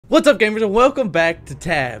What's up, gamers, and welcome back to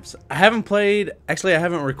Tabs. I haven't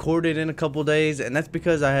recorded in a couple days, and that's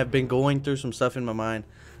because I have been going through some stuff in my mind,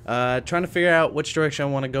 trying to figure out which direction I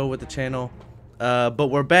want to go with the channel. But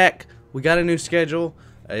we're back. We got a new schedule.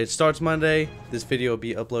 It starts Monday. This video will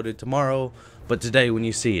be uploaded tomorrow, but today when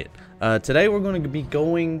you see it. Today we're going to be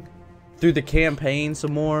going through the campaign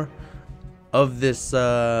some more of this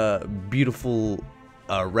beautiful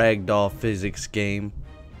ragdoll physics game.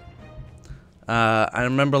 I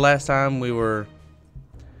remember last time we were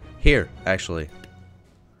here, actually.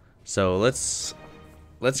 So let's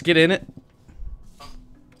get in it.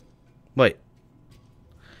 Wait.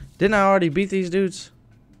 Didn't I already beat these dudes?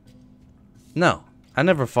 No. I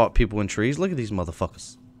never fought people in trees. Look at these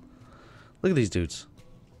motherfuckers. Look at these dudes.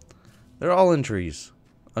 They're all in trees.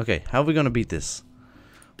 Okay, how are we gonna beat this?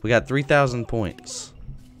 We got 3,000 points.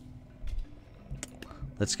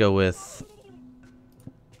 Let's go with...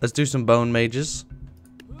 Let's do some bone mages.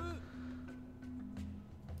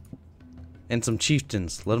 And some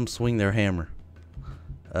chieftains. Let them swing their hammer.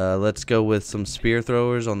 Let's go with some spear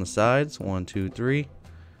throwers on the sides. 1, 2, 3.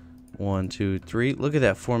 1, 2, 3. Look at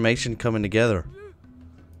that formation coming together.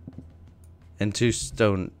 And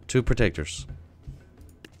two protectors.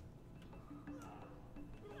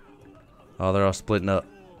 Oh, they're all splitting up.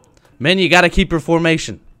 Men, you gotta keep your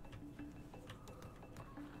formation.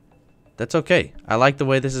 That's okay. I like the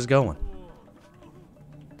way this is going.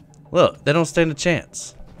 Look, they don't stand a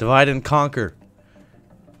chance. Divide and conquer.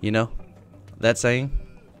 You know that saying?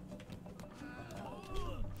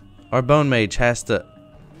 Our bone mage has to...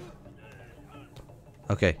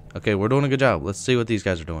 Okay, we're doing a good job. Let's see what these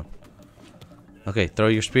guys are doing. Okay, throw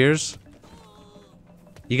your spears.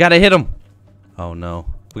 You gotta hit them. Oh no.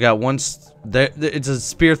 We got one... It's a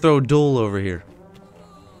spear throw duel over here.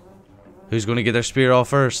 Who's gonna get their spear off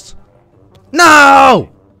first?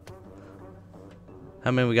 No!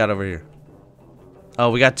 How many we got over here? Oh,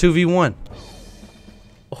 we got 2v1.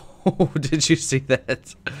 Oh, did you see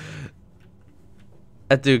that?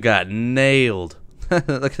 That dude got nailed.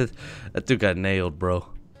 Look at that dude got nailed, bro.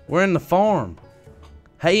 We're in the farm.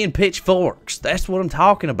 Hay and pitchforks. That's what I'm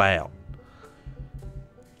talking about.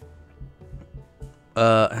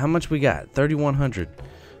 How much we got? 3,100.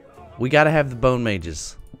 We gotta have the bone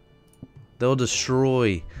mages. They'll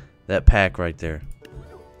destroy that pack right there.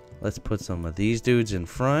 Let's put some of these dudes in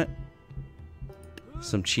front.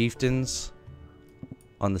 Some chieftains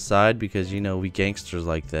on the side because, you know, we gangsters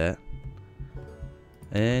like that.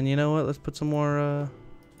 And you know what? Let's put some more,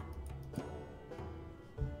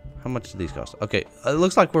 How much do these cost? Okay, it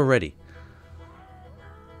looks like we're ready.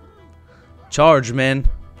 Charge, men.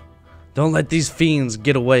 Don't let these fiends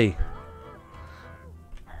get away.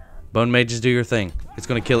 Bone mages, do your thing. It's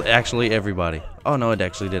gonna kill actually everybody. Oh no, it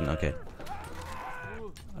actually didn't. Okay.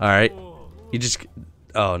 Alright. You just...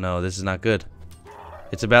 Oh no, this is not good.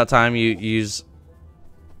 It's about time you use...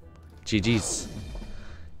 GG's.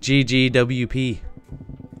 GGWP.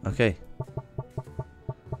 Okay.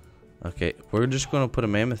 Okay, we're just gonna put a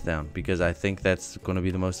mammoth down because I think that's gonna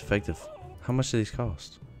be the most effective. How much do these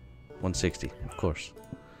cost? 160, of course.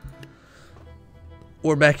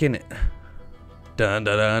 We're back in it. Dun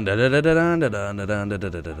dun dun dun dun dun dun dun dun dun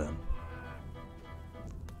dun dun dun.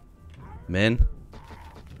 Men,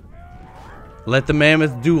 let the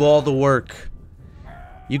mammoth do all the work.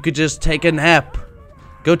 You could just take a nap.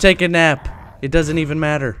 Go take a nap. It doesn't even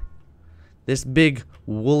matter. This big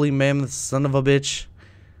woolly mammoth son of a bitch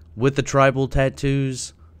with the tribal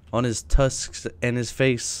tattoos on his tusks and his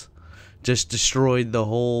face just destroyed the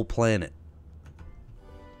whole planet.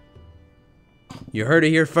 You heard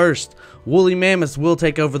it here first. Woolly mammoths will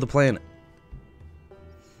take over the planet.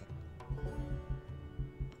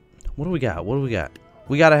 What do we got? What do we got?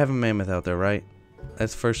 We gotta have a mammoth out there, right?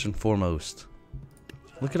 That's first and foremost.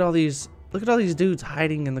 Look at all these dudes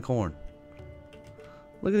hiding in the corn.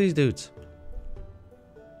 Look at these dudes.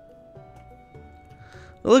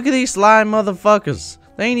 Look at these slime motherfuckers.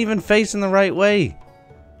 They ain't even facing the right way.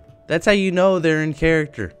 That's how you know they're in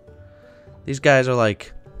character. These guys are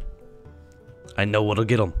like, I know what'll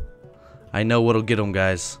get them. I know what'll get them,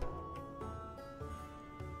 guys.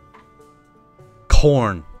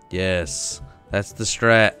 Corn. Yes. That's the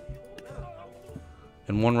strat.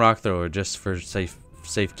 And one rock thrower just for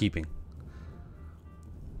safekeeping.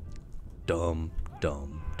 Dum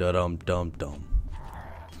dum da dum dum dum.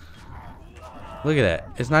 Look at that.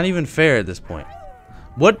 It's not even fair at this point.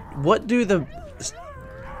 What does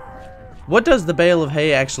the bale of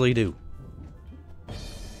hay actually do?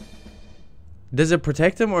 Does it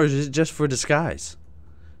protect them or is it just for disguise?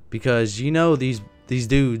 Because you know these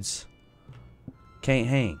dudes can't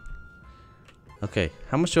hang. Okay,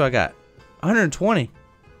 how much do I got? 120.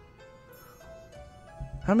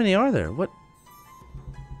 How many are there? What?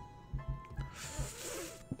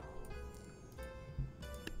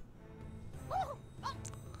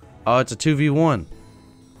 Oh, it's a 2v1.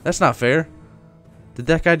 That's not fair. Did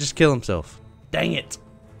that guy just kill himself? Dang it.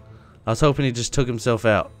 I was hoping he just took himself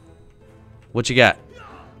out. What you got?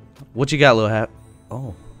 What you got, Lil Hap?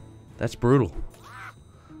 Oh, that's brutal.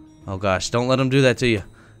 Oh gosh, don't let him do that to you.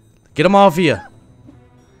 Get him off of you.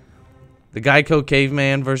 The Geico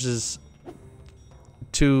caveman versus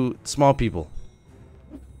 2 small people.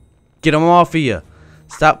 Get him off of you.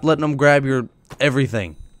 Stop letting them grab your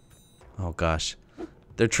everything. Oh gosh.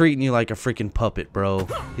 They're treating you like a freaking puppet, bro.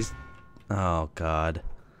 Oh god.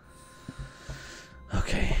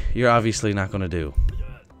 Okay, you're obviously not gonna do.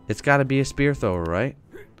 It's gotta be a spear thrower, right?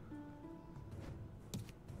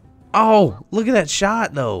 Oh, look at that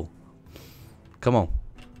shot though. Come on.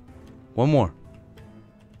 One more.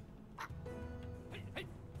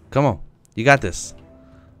 Come on. You got this.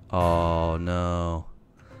 Oh no.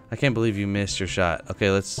 I can't believe you missed your shot.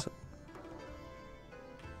 Okay, let's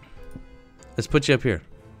put you up here.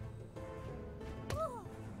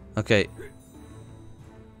 Okay.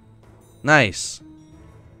 Nice.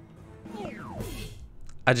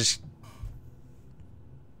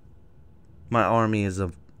 My army is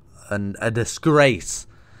a disgrace.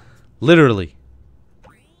 Literally.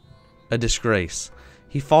 A disgrace.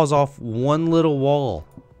 He falls off one little wall.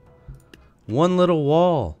 One little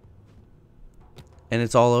wall. And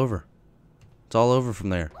it's all over. It's all over from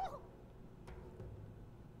there.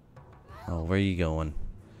 Oh, where are you going?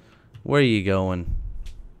 Where are you going?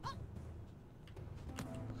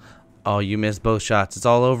 Oh, you missed both shots. It's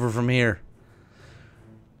all over from here.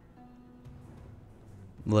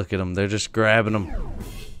 Look at them. They're just grabbing them.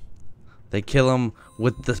 They kill them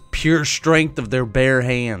with the pure strength of their bare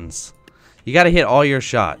hands. You gotta hit all your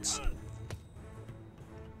shots.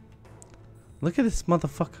 Look at this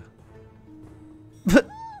motherfucker.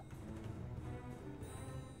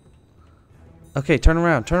 Okay, turn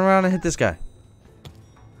around. Turn around and hit this guy.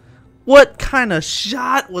 What kind of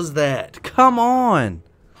shot was that? Come on.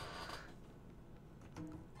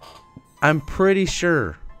 I'm pretty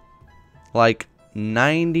sure, like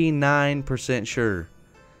 99% sure,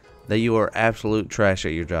 that you are absolute trash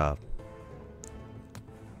at your job.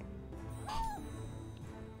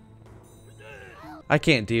 I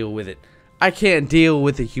can't deal with it. I can't deal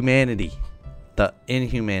with the humanity. The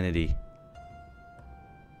inhumanity.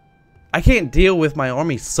 I can't deal with my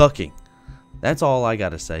army sucking. That's all I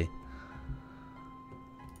gotta say.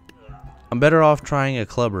 I'm better off trying a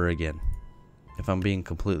clubber again, if I'm being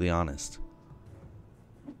completely honest.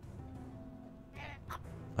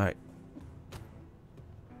 Alright.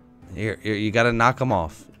 Here, you gotta knock them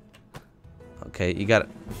off. Okay, you gotta...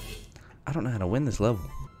 I don't know how to win this level.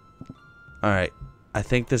 Alright. I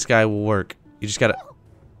think this guy will work. You just gotta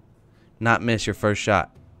not miss your first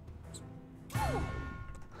shot.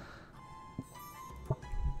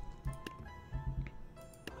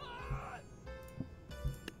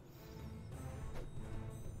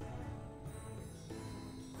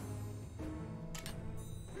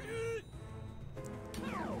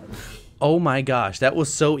 Oh my gosh, that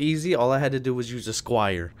was so easy. All I had to do was use a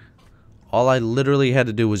squire. All I literally had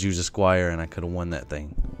to do was use a squire and I could have won that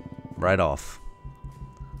thing. Right off.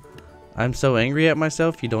 I'm so angry at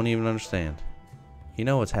myself, you don't even understand. You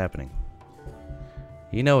know what's happening.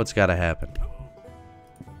 You know it's gotta happen.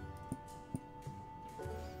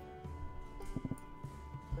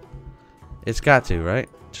 It's got to, right?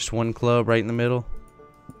 Just one club right in the middle.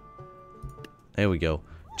 There we go.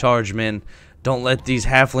 Charge, men. Don't let these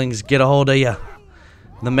halflings get a hold of you.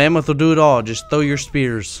 The mammoth will do it all. Just throw your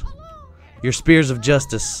spears. Your spears of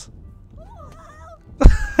justice.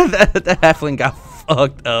 that halfling got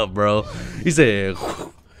fucked up, bro. He said,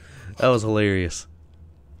 that was hilarious.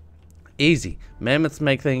 Easy. Mammoths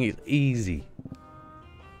make things easy.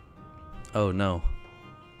 Oh, no.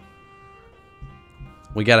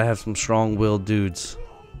 We gotta have some strong-willed dudes.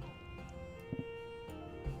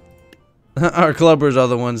 Our clubbers are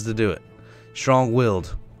the ones to do it.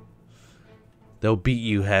 Strong-willed. They'll beat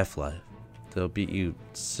you Half-Life. They'll beat you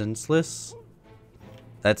senseless.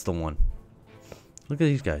 That's the one. Look at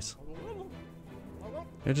these guys.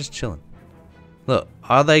 They're just chilling. Look,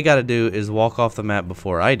 all they gotta do is walk off the map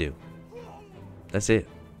before I do. That's it.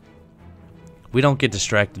 We don't get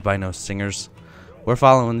distracted by no singers. We're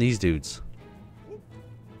following these dudes.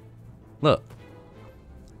 Look.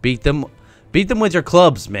 Beat them. Beat them with your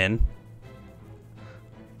clubs, men.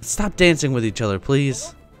 Stop dancing with each other,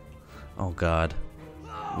 please. Oh, God.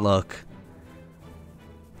 Look.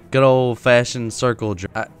 Good old-fashioned circle.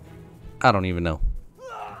 I don't even know.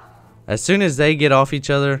 As soon as they get off each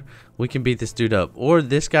other, we can beat this dude up. Or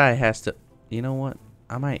this guy has to... You know what?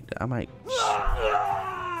 I might...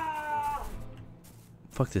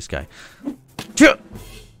 Fuck this guy.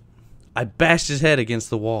 I bashed his head against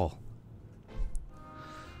the wall.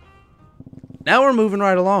 Now we're moving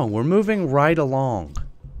right along. We're moving right along.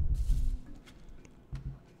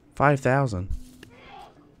 5,000.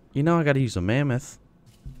 You know I gotta use a mammoth.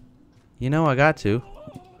 You know I got to.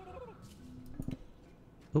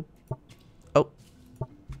 Oh. Oh.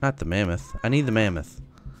 Not the mammoth. I need the mammoth.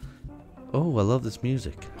 Oh, I love this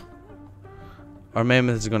music. Our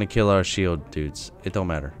mammoth is gonna kill our shield, dudes. It don't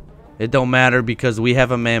matter. It don't matter because we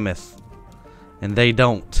have a mammoth. And they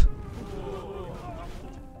don't.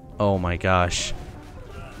 Oh my gosh.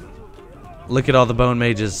 Look at all the bone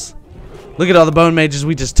mages. Look at all the bone mages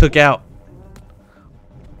we just took out.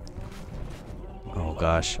 Oh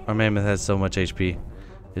gosh. Our mammoth has so much HP.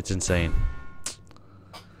 It's insane.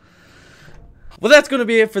 Well, that's going to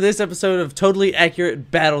be it for this episode of Totally Accurate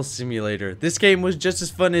Battle Simulator. This game was just as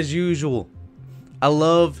fun as usual. I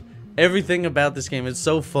love everything about this game. It's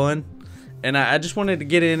so fun. And I just wanted to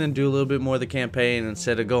get in and do a little bit more of the campaign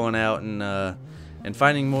instead of going out and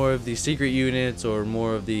finding more of the secret units or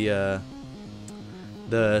more of the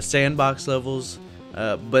sandbox levels.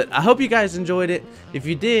 But I hope you guys enjoyed it. If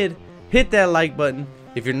you did, hit that like button.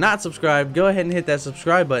 If you're not subscribed, go ahead and hit that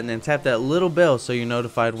subscribe button and tap that little bell so you're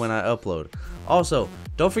notified when I upload. Also,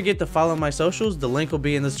 don't forget to follow my socials. The link will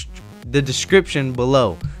be in the description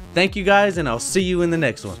below. Thank you guys, and I'll see you in the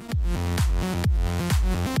next one.